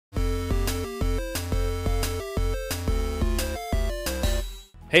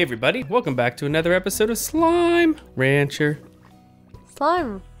Hey everybody, welcome back to another episode of Slime Rancher.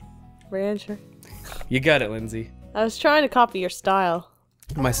 Slime Rancher. You got it, Lindsay. I was trying to copy your style.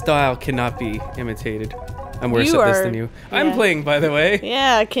 My style cannot be imitated. I'm worse You at this are- than you. yeah. I'm playing, by the way.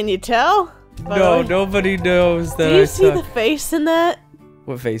 Yeah, can you tell? By the No, way. nobody knows that Do you I see suck. the face in that?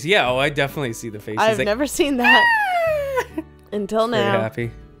 What face? Yeah, oh, I definitely see the face. I've He's like, never seen that until very now.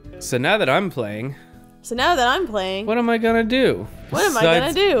 happy. So now that I'm playing, So now that I'm playing, what am I gonna do? What am I gonna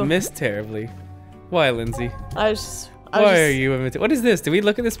Besides do? Miss terribly. Why, Lindsay? I was Why are just- you imitating? What is this? Did we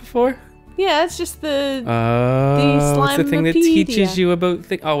look at this before? Yeah, it's just the Oh, it's the thing that teaches Slimepedia. you about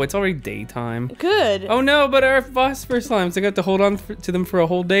things. Oh, it's already daytime. good. Oh no, but our phosphor slimes, I got to hold on to them for a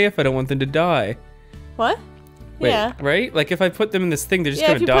whole day if I don't want them to die. What? Wait, Yeah. right? Like if I put them in this thing, they're just Yeah,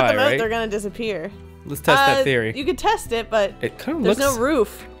 gonna if you die, put them out, right? they're gonna disappear. Let's test that theory. You could test it, but It kind of there's looks... no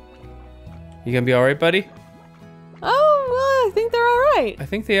roof. You gonna be alright, buddy? Oh, well, I think they're alright. I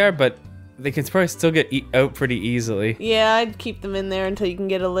think they are, but they can probably still get out pretty easily. Yeah, I'd keep them in there until you can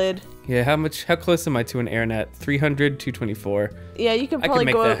get a lid. Yeah, how close am I to an air net? 300, 224. Yeah, you can I probably can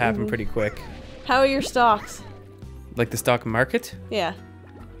make go that out happen and- pretty quick. How are your stocks? Like the stock market? Yeah,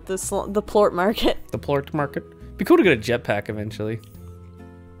 the plort market. The plort market? Be cool to get a jetpack eventually.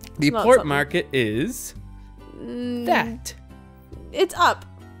 The not plort something- market is... that. It's up.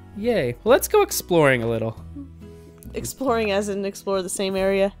 Yay. Well, let's go exploring a little. Exploring as in explore the same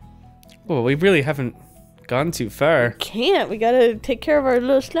area. Well, we really haven't gone too far. Can't. We gotta take care of our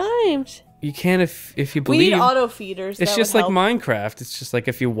little slimes. You can if you We believe. need auto feeders. It's that just would like help. Minecraft. It's just like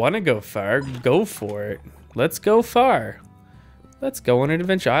if you want to go far, go for it. Let's go far. Let's go on an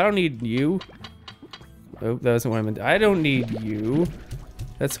adventure. I don't need you. Oh, that wasn't what I meant. I don't need you.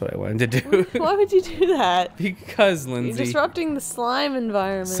 That's what I wanted to do. Why would you do that? Because, You're Lindsay, disrupting the slime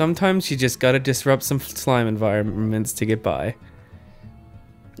environment. sometimes you just gotta disrupt some slime environments to get by.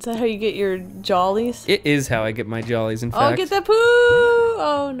 Is that how you get your jollies? It is how I get my jollies, in Oh, fact. get that poo!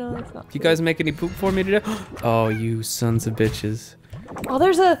 Oh no, it's not. You guys make any poop for me today? Oh, you sons of bitches. Oh,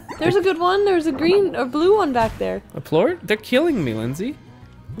 there's a good one. There's a green or blue one back there. A plort? They're killing me, Lindsay.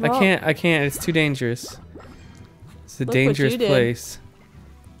 Well, I can't. It's too dangerous. It's a Look what dangerous you did. place.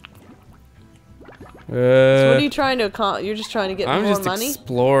 So what are you trying to accomplish? You're just trying to get I'm more just money?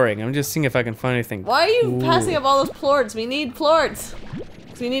 exploring. I'm just seeing if I can find anything. Why are you cool. passing up all those plorts? We need plorts.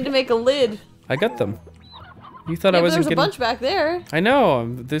 So we need to make a lid. I got them. You thought Yeah, I but wasn't there's a getting... bunch back there. I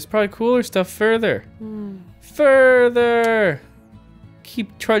know. There's probably cooler stuff further. Hmm. Further.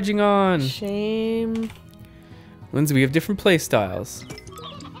 Keep trudging on. Shame. Lindsay, we have different play styles.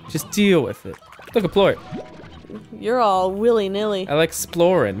 Just deal with it. Look, a plort. You're all willy-nilly. I like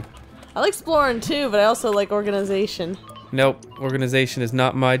exploring. I like exploring too, but I also like organization. Nope, organization is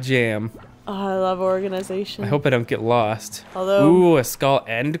not my jam. Oh, I love organization. I hope I don't get lost. Although, Ooh, a skull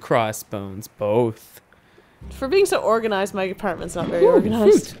and crossbones, both. for being so organized, my apartment's not very Ooh,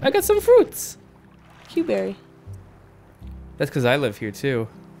 organized. fruit. I got some fruits. Q-berry. That's because I live here too.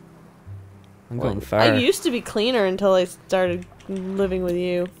 I'm going far. I used to be cleaner until I started living with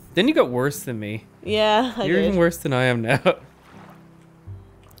you. Then you got worse than me. Yeah, I You're did. even worse than I am now.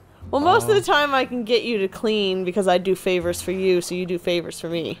 Well, most of the time I can get you to clean because I do favors for you, so you do favors for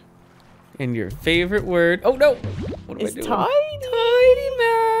me. And your favorite word? Oh no! What am Is I doing? tidy. Tidy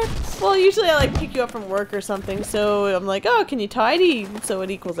Max. Well, usually I like pick you up from work or something, so I'm like, oh, can you tidy? So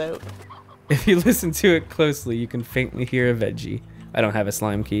it equals out. If you listen to it closely, you can faintly hear a veggie. I don't have a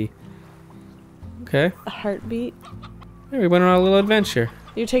slime key. Okay. A heartbeat. There, we went on a little adventure.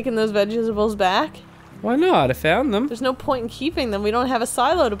 You're taking those vegetables back? Why not? I found them. There's no point in keeping them. We don't have a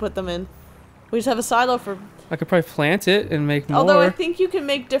silo to put them in. We just have a silo for... I could probably plant it and make more. Although I think you can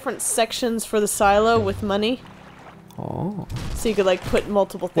make different sections for the silo with money. Oh, So you could like put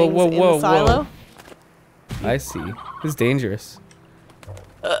multiple things whoa, in whoa, the silo. I see. This is dangerous.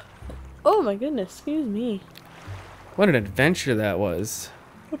 Oh my goodness, excuse me. What an adventure that was.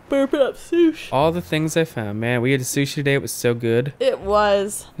 A burp up sushi. All the things I found. Man, we had a sushi today. It was so good. It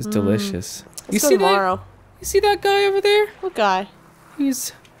was. It was delicious. Let's go tomorrow. You see that guy over there? What guy?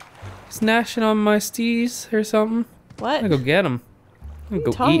 He's gnashing on my steez or something. What? I'm gonna go get him. I'm What are you gonna go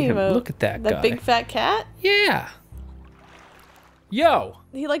eat talking him. about? Look at that guy. That big fat cat? Yeah. Yo.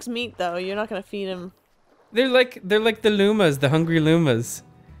 He likes meat though. You're not gonna feed him. They're like the lumas, the hungry lumas.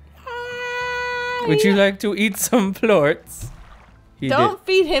 Would you like to eat some plorts? He Don't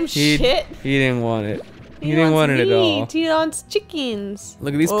feed him He shit. He didn't want it. He wants didn't want it at all. meat. He wants chickens.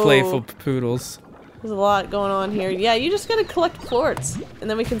 Look at these Whoa. playful poodles. There's a lot going on here. Yeah, you just gotta collect plorts, and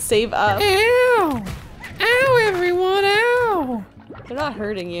then we can save up. Ow! Ow, everyone! Ow! They're not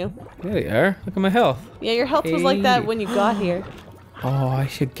hurting you. There they are. Look at my health. Yeah, your health was like that Hey. when you got here. Oh, I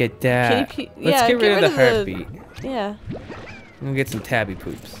should get that. Yeah, Let's get rid of the heartbeat. Yeah. I'm gonna get some tabby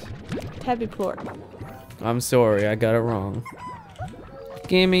poops. Tabby plort. I'm sorry, I got it wrong.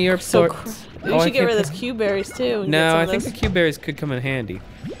 Give me your So plort. we should get rid of those cube berries too. And No, I get think some the cube berries could come in handy.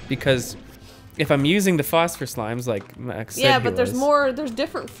 Because if I'm using the phosphor slimes like Max said yeah, he but there's was, more. There's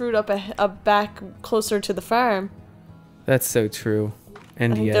different fruit up back closer to the farm. That's so true.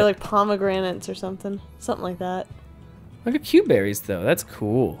 And I think yet, they're like pomegranates or something like that. look at cube berries though. That's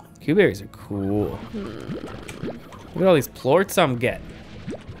cool. Cube berries are cool. Look at all these plorts I'm getting.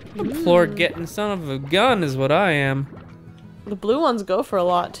 A plort getting son of a gun is what I am. The blue ones go for a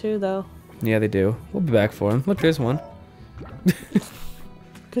lot too, though. Yeah, they do. We'll be back for them. Look, there's one.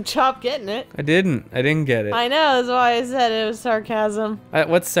 Good job getting it. I didn't get it. I know. That's why I said it was sarcasm.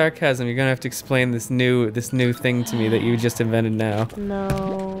 What's sarcasm? You're gonna have to explain this new thing to me that you just invented now.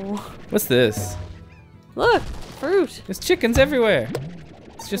 No. What's this? Look, fruit. There's chickens everywhere.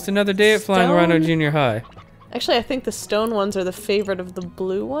 It's just another day at Flying Rhino Stone. Junior High. Actually, I think the stone ones are the favorite of the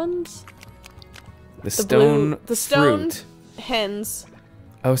blue ones. The stone fruit. Hens.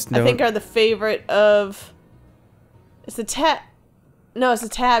 Oh, I think are the favorite of. It's the No, it's the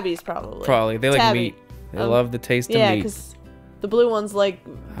tabbies probably. Probably. They like Tabby. meat. They love the taste of Yeah, meat. because the blue ones like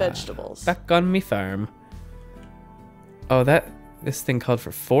vegetables. Back on me farm. Oh, this thing called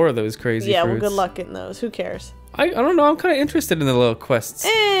for 4 of those crazy Yeah, fruits. well, good luck getting those. Who cares? I don't know. I'm kind of interested in the little quests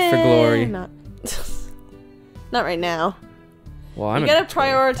for glory. Not, not right now. Well, You gotta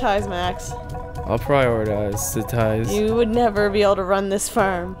prioritize, Max. I'll prioritize the ties. You would never be able to run this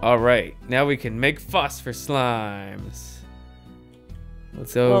farm. All right, now we can make phosphor slimes.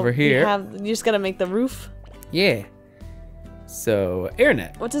 Let's go over here. You just gotta make the roof. Yeah. So,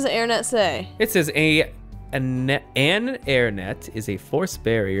 airnet. What does the airnet say? It says an airnet is a force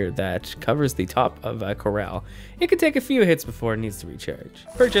barrier that covers the top of a corral. It can take a few hits before it needs to recharge.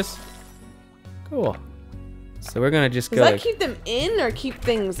 Purchase. Cool. So we're gonna just Does go. that keep them in or keep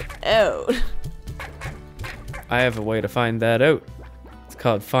things out? I have a way to find that out. It's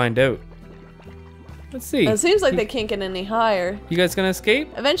called find out. Let's see. It seems like they can't get any higher. You guys gonna escape?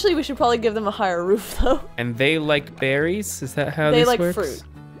 Eventually, we should probably give them a higher roof, though. And they like berries? Is that how They this like works? fruit.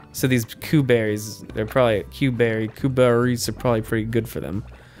 So these Q-berries, they're probably Q-berries are probably pretty good for them.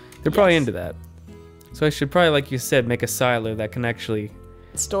 They're probably into that. So I should probably, like you said, make a silo that can actually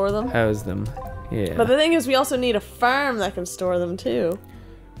Store them. house them. Yeah. But the thing is, we also need a farm that can store them, too.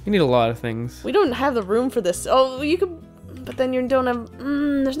 You need a lot of things. We don't have the room for this. Oh, you could... But then you don't have...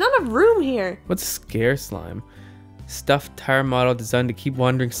 there's not enough room here. What's scare slime? Stuffed tire model designed to keep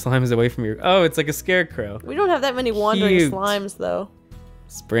wandering slimes away from your... Oh, it's like a scarecrow. We don't have that many wandering Cute. slimes, though.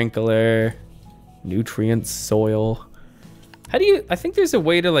 Sprinkler. Nutrients. Soil. How do you... I think there's a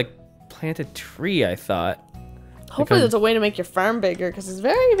way to, like, plant a tree, I thought. Hopefully Like there's a way to make your farm bigger, because it's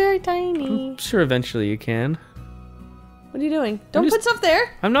very, very tiny. I'm sure eventually you can. What are you doing? Don't just- put stuff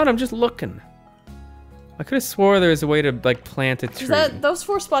there. I'm just looking. I could have swore there was a way to, like, plant a tree. Those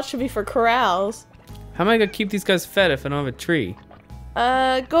 4 spots should be for corrals. How am I gonna keep these guys fed if I don't have a tree?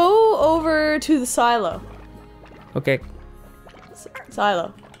 Go over to the silo. Okay.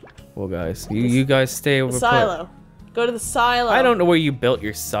 Silo. Well, guys, you guys stay over. The silo. Go to the silo. I don't know where you built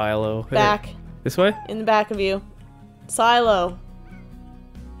your silo. Back. This way? In the back of you. Silo.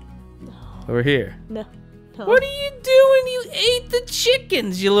 Over here. No. What are you doing? You ate the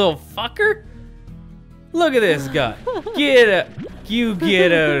chickens, you little fucker. Look at this guy. Get up. You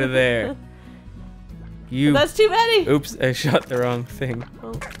get out of there. You. That's too many. Oops, I shot the wrong thing.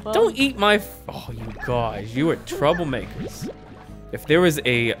 Oh, well. Don't eat my. Oh, you guys, you are troublemakers. If there was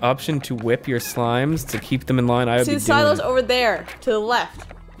a option to whip your slimes to keep them in line, I would See, be the silo's doing over there, to the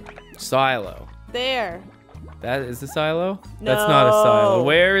left. it. Silo. There. That is the silo? That's not a silo. No.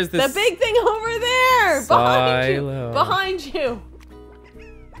 Where is this? The big thing over there! Silo. Behind you!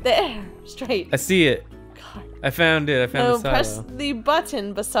 There. Straight. I see it. God. I found it. I found No, the silo. press the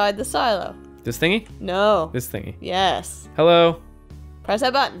button beside the silo. This thingy? No. This thingy. Yes. Hello. Press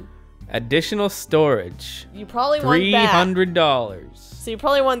that button. Additional storage. You probably want that. $300. So you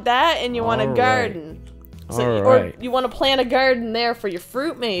probably want that, and you want a All right. garden. So, All or right. you want to plant a garden there for your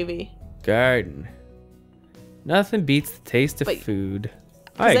fruit, maybe. Garden. Nothing beats the taste of But- food.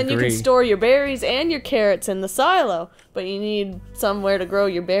 I Because then agree. you can store your berries and your carrots in the silo, but you need somewhere to grow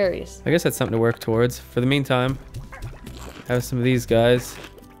your berries. I guess that's something to work towards. For the meantime, have some of these guys.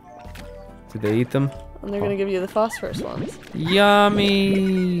 Did they eat them? And they're gonna give you the phosphorus ones.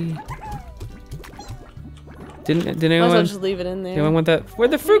 Yummy. Did Might as anyone? well just leave it in there. Anyone want that?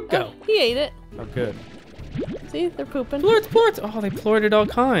 Where'd the fruit go? Oh, he ate it. Oh, good. See, they're pooping. Plorts, plorts. Oh, they plorted all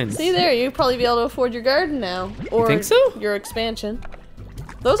kinds. See there, you'll probably be able to afford your garden now. Or you think so? Your expansion.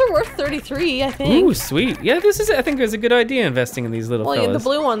 Those are worth 33, I think. Ooh, sweet. Yeah, I think it was a good idea investing in these little Well, yeah, fellas. the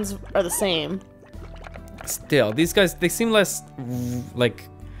blue ones are the same. Still, these guys, they seem less, like,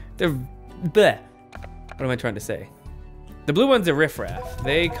 they're, bleh. What am I trying to say? The blue ones are riffraff.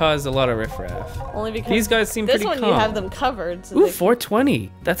 They cause a lot of riffraff. Only because these guys seem pretty calm. This one you have them covered. So Ooh,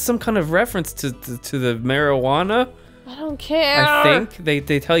 420. That's some kind of reference to the marijuana. I don't care. I think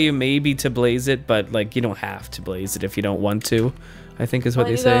they tell you maybe to blaze it, but like you don't have to blaze it if you don't want to. I think is what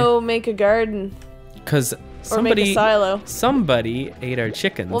they say. Go make a garden. Because Or make a silo. somebody ate our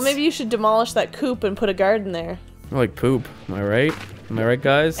chickens. Well, maybe you should demolish that coop and put a garden there. Like poop. Am I right? Am I right,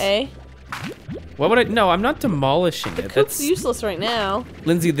 guys? Eh? What would I? No, I'm not demolishing The it. coop's That's useless right now.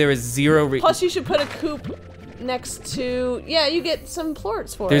 Lindsay. There is zero reason. Plus, you should put a coop next to. Yeah, you get some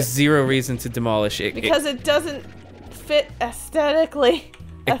plorts for There's it. zero reason to demolish it. Because it doesn't fit aesthetically.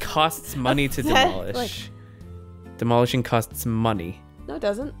 It costs money to demolish. Demolishing costs money. No, it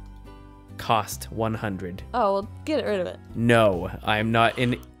doesn't. Cost 100. Oh, well, get rid of it. No, I am not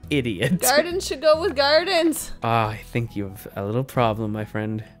an idiot. Gardens should go with gardens. Ah, I think you have a little problem, my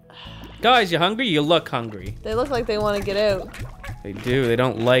friend. Guys, you hungry? You look hungry. They look like they want to get out. They do. They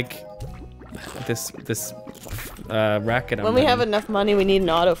don't like this racket. When we have enough money, we need an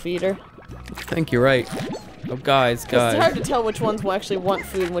auto feeder. I think you're right. Oh, guys. It's hard to tell which ones will actually want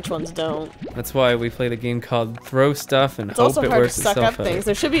food and which ones don't. That's why we play the game called Throw Stuff and It's hope also it hard to works suck itself up things. out.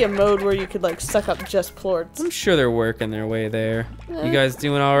 There should be a mode where you could like suck up just plorts. I'm sure they're working their way there. You guys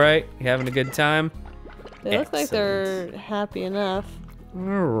doing all right? You having a good time? They look like they're happy enough. All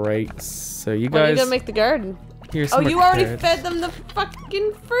right. So you When are guys. you gonna make the garden? Here's Oh, some you more already carrots. fed them the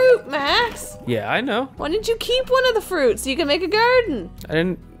fucking fruit, Max. Yeah, I know. Why didn't you keep one of the fruits so you can make a garden? I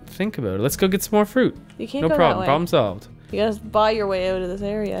didn't think about it. Let's go get some more fruit. You can't No go problem. that way. Problem solved. You gotta buy your way out of this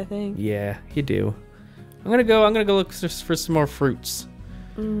area, I think. Yeah, you do. I'm gonna go look for some more fruits.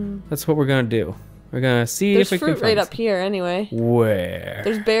 That's what we're gonna do. We're gonna see There's if we can fruit find right up here anyway. Where?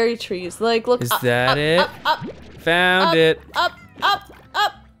 There's berry trees. Like, look. Is up, that up, it? Up. Found it. Up.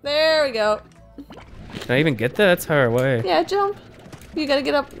 There we go. Can I even get that? That's far away. Yeah, jump. You gotta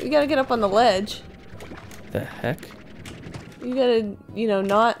get up. You gotta get up on the ledge. The heck? You gotta,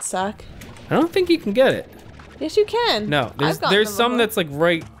 not suck. I don't think you can get it. Yes, you can. No, I've gotten there's them some before. that's like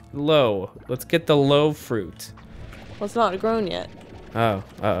right low. Let's get the low fruit. Well, it's not grown yet. Oh,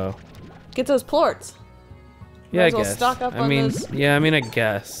 uh-oh. Get those plorts. Yeah, Might I as well guess. stock up I on mean, those. yeah, I mean, I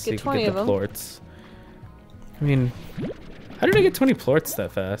guess Get you can 20 get the of 'em. plorts. I mean, how did I get 20 plorts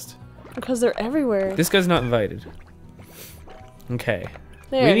that fast? Because they're everywhere. This guy's not invited. Okay.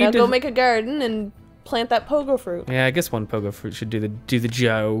 There, we now need go to- make a garden and plant that pogo fruit. Yeah, I guess one pogo fruit should do the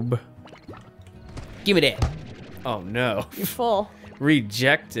job. Give me that. Oh no. You're full.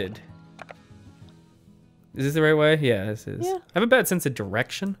 Rejected. Is this the right way? Yeah, this is. Yeah. I have a bad sense of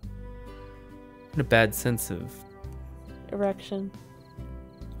direction. And a bad sense of. Erection.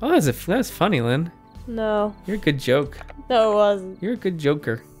 Oh, that's funny, Lynn. No. You're a good joke. No, it wasn't. You're a good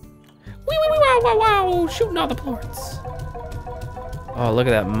joker. Wee wee wee wow wow wow! Shooting all the plorts. Oh, look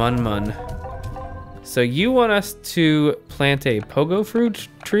at that mun. So you want us to plant a pogo fruit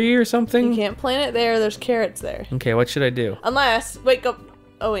tree or something? You can't plant it there. There's carrots there. Okay, what should I do? Unless, wait, go.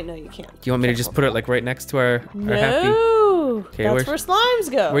 Oh wait, no, you can't. Do you want me to just put it like right next to our happy? No. Okay, That's where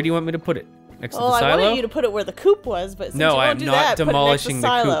slimes go. Where do you want me to put it? Next to Well, the I silo? wanted you to put it where the coop was, but since No, you won't I'm do not that, demolishing put it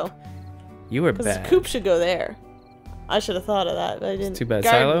next to the silo. coop. You were Because bad. the coop should go there. I should have thought of that, but I didn't. too bad.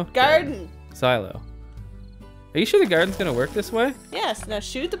 Garden. Silo? Garden. Silo. Are you sure the garden's gonna work this way? Yes. Now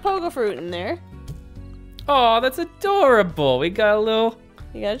shoot the pogo fruit in there. Oh, that's adorable. We got a little.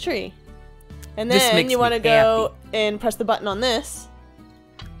 You got a tree. And This then makes you me want to go and press the button on this.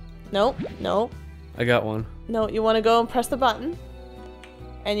 Nope. Nope. I got one. No, you want to go and press the button.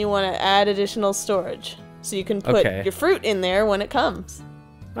 And you want to add additional storage. So you can put Okay. your fruit in there when it comes.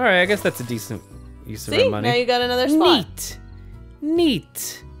 All right, I guess that's a decent use of See? our money. Now you got another spot.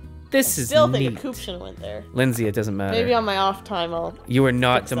 Neat. This is Still neat. think a coop should have went there. Lindsay, it doesn't matter. Maybe on my off time I'll... You are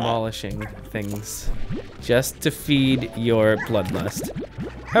not fix that. demolishing things just to feed your bloodlust.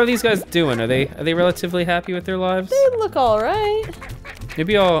 How are these guys doing? Are they relatively happy with their lives? They look alright.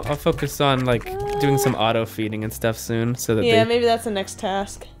 Maybe I'll focus on like doing some auto feeding and stuff soon so that Yeah, they maybe that's the next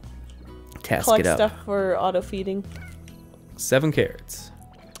task. task Collect it up. stuff for auto feeding. 7 carrots.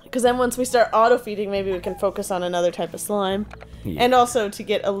 Because then once we start auto feeding, maybe we can focus on another type of slime. Yeah. And also to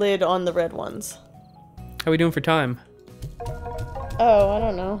get a lid on the red ones. How are we doing for time? Oh, I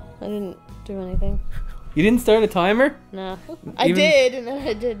don't know. I didn't do anything. You didn't start a timer? No. I Even- did, and then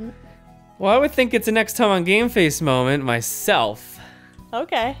I didn't. Well, I would think it's a next time on Game Face moment myself.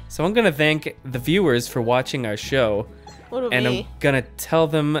 Okay. So I'm gonna thank the viewers for watching our show. What about And me? I'm gonna tell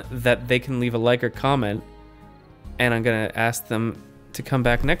them that they can leave a like or comment. And I'm gonna ask them to come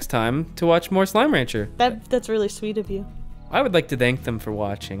back next time to watch more Slime Rancher. That's really sweet of you. I would like to thank them for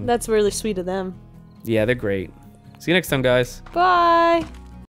watching. That's really sweet of them. Yeah, they're great. See you next time, guys. Bye.